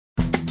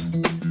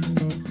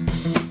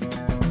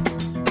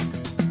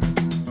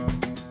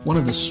One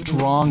of the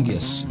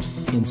strongest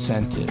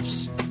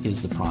incentives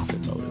is the profit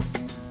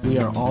motive. We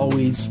are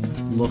always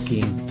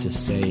looking to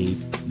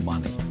save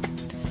money.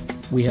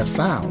 We have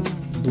found,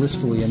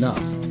 blissfully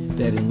enough,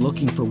 that in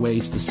looking for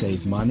ways to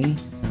save money,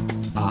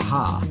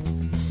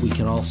 we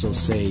can also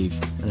save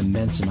an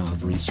immense amount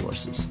of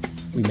resources.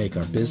 We make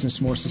our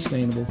business more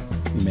sustainable.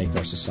 We make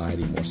our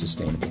society more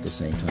sustainable at the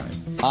same time.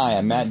 Hi,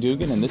 I'm Matt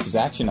Dugan, and this is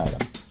Action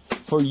Item.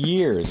 For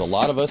years, a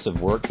lot of us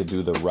have worked to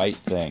do the right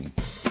thing.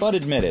 But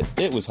admit it,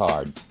 it was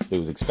hard, it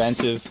was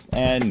expensive,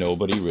 and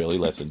nobody really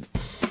listened.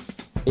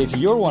 If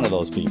you're one of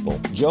those people,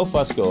 Joe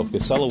Fusco of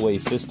Casella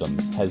Waste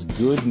Systems has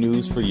good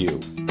news for you.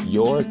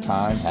 Your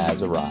time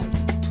has arrived.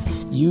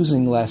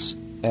 Using less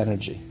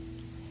energy,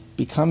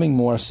 becoming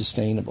more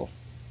sustainable,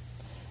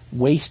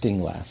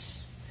 wasting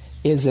less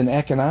is an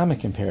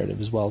economic imperative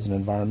as well as an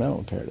environmental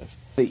imperative.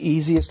 The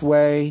easiest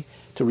way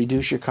to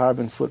reduce your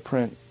carbon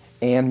footprint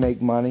and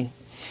make money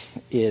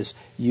is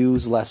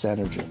use less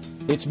energy.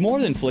 It's more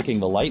than flicking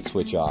the light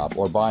switch off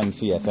or buying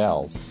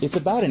CFLs. It's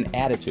about an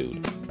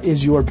attitude.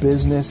 Is your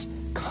business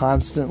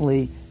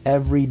constantly,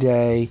 every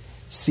day,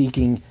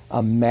 seeking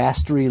a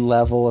mastery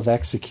level of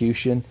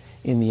execution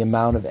in the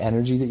amount of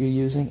energy that you're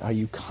using? Are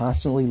you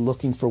constantly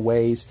looking for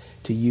ways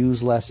to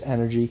use less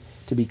energy,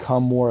 to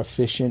become more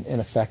efficient and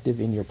effective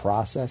in your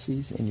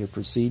processes, in your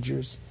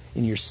procedures,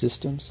 in your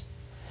systems?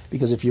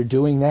 Because if you're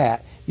doing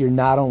that, you're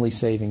not only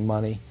saving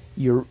money,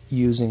 you're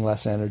using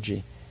less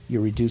energy,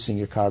 you're reducing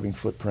your carbon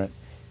footprint,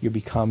 you're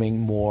becoming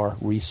more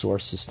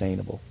resource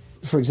sustainable.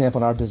 For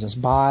example, in our business,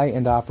 buy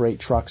and operate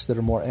trucks that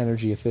are more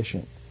energy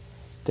efficient.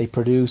 They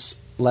produce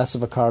less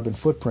of a carbon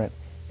footprint,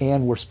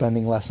 and we're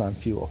spending less on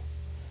fuel.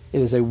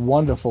 It is a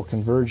wonderful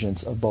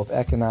convergence of both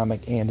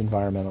economic and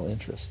environmental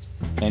interest.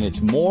 And it's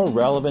more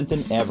relevant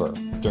than ever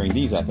during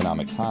these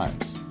economic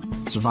times.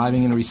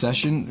 Surviving in a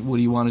recession, what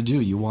do you want to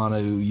do? You want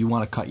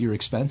to cut your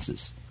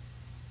expenses.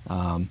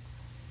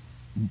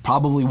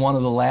 Probably one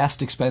of the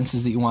last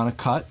expenses that you want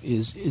to cut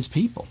is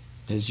people,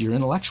 is your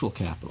intellectual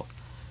capital.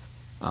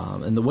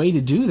 And the way to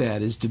do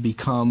that is to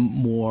become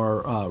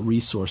more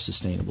resource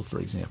sustainable, for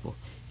example.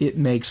 It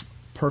makes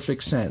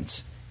perfect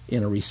sense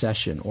in a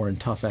recession or in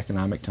tough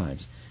economic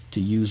times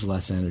to use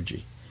less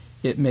energy.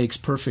 It makes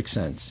perfect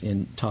sense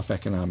in tough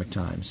economic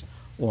times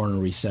or in a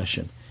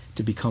recession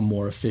to become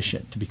more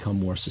efficient, to become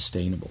more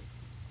sustainable.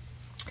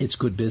 It's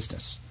good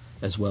business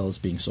as well as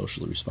being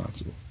socially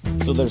responsible.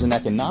 So there's an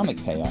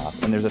economic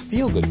payoff and there's a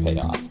feel-good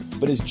payoff.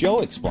 But as Joe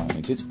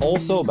explains, it's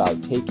also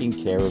about taking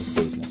care of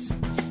business.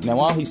 Now,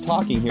 while he's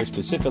talking here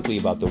specifically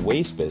about the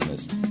waste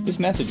business, this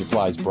message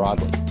applies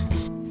broadly.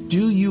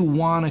 Do you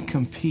want to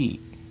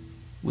compete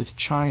with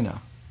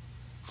China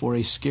for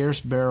a scarce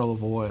barrel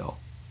of oil?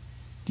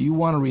 Do you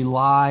want to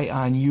rely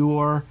on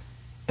your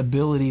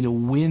ability to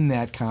win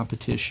that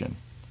competition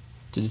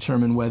to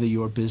determine whether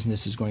your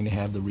business is going to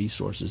have the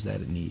resources that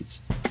it needs?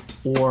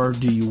 Or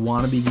do you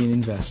want to begin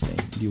investing?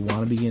 Do you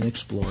want to begin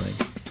exploring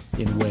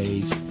in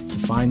ways to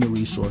find the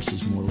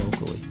resources more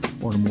locally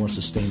or in a more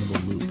sustainable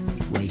loop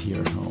right here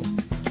at home?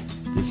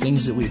 The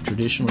things that we've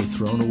traditionally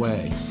thrown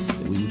away,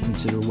 that we would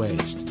consider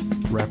waste,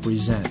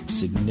 represent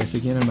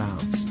significant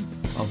amounts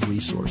of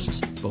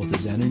resources, both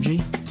as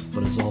energy,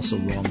 but as also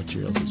raw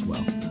materials as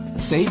well.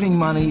 Saving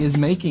money is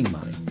making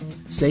money.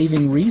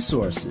 Saving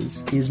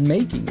resources is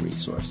making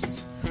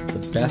resources.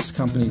 The best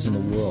companies in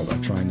the world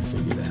are trying to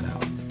figure that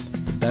out.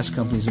 The best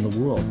companies in the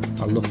world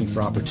are looking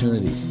for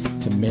opportunities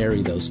to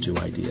marry those two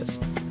ideas.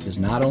 Because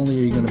not only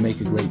are you going to make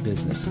a great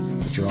business,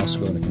 but you're also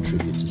going to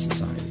contribute to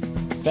society.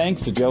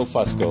 Thanks to Joe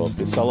Fusco of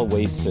Casella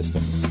Waste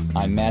Systems.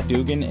 I'm Matt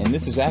Dugan, and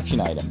this is Action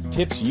Item,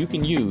 tips you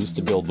can use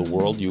to build the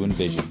world you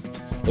envision.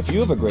 If you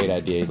have a great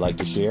idea you'd like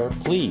to share,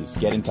 please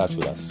get in touch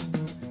with us.